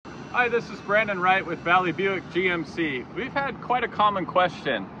Hi, this is Brandon Wright with Valley Buick GMC. We've had quite a common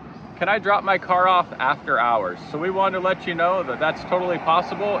question. Can I drop my car off after hours? So we wanted to let you know that that's totally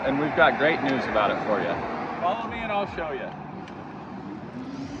possible, and we've got great news about it for you. Follow me and I'll show you.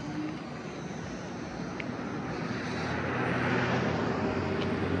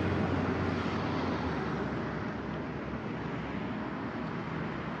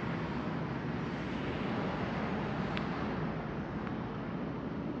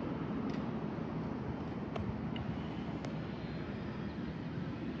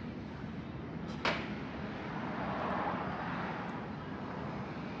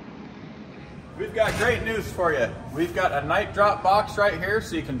 We've got great news for you. We've got a night drop box right here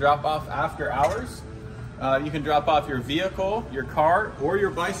so you can drop off after hours. You can drop off your vehicle, your car, or your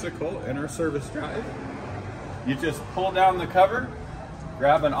bicycle in our service drive. You just pull down the cover,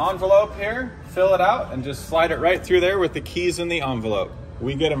 grab an envelope here, fill it out, and just slide it right through there with the keys in the envelope.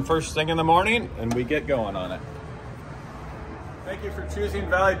 We get them first thing in the morning and we get going on it. Thank you for choosing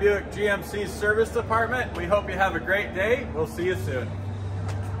Valley Buick GMC's service department. We hope you have a great day. We'll see you soon.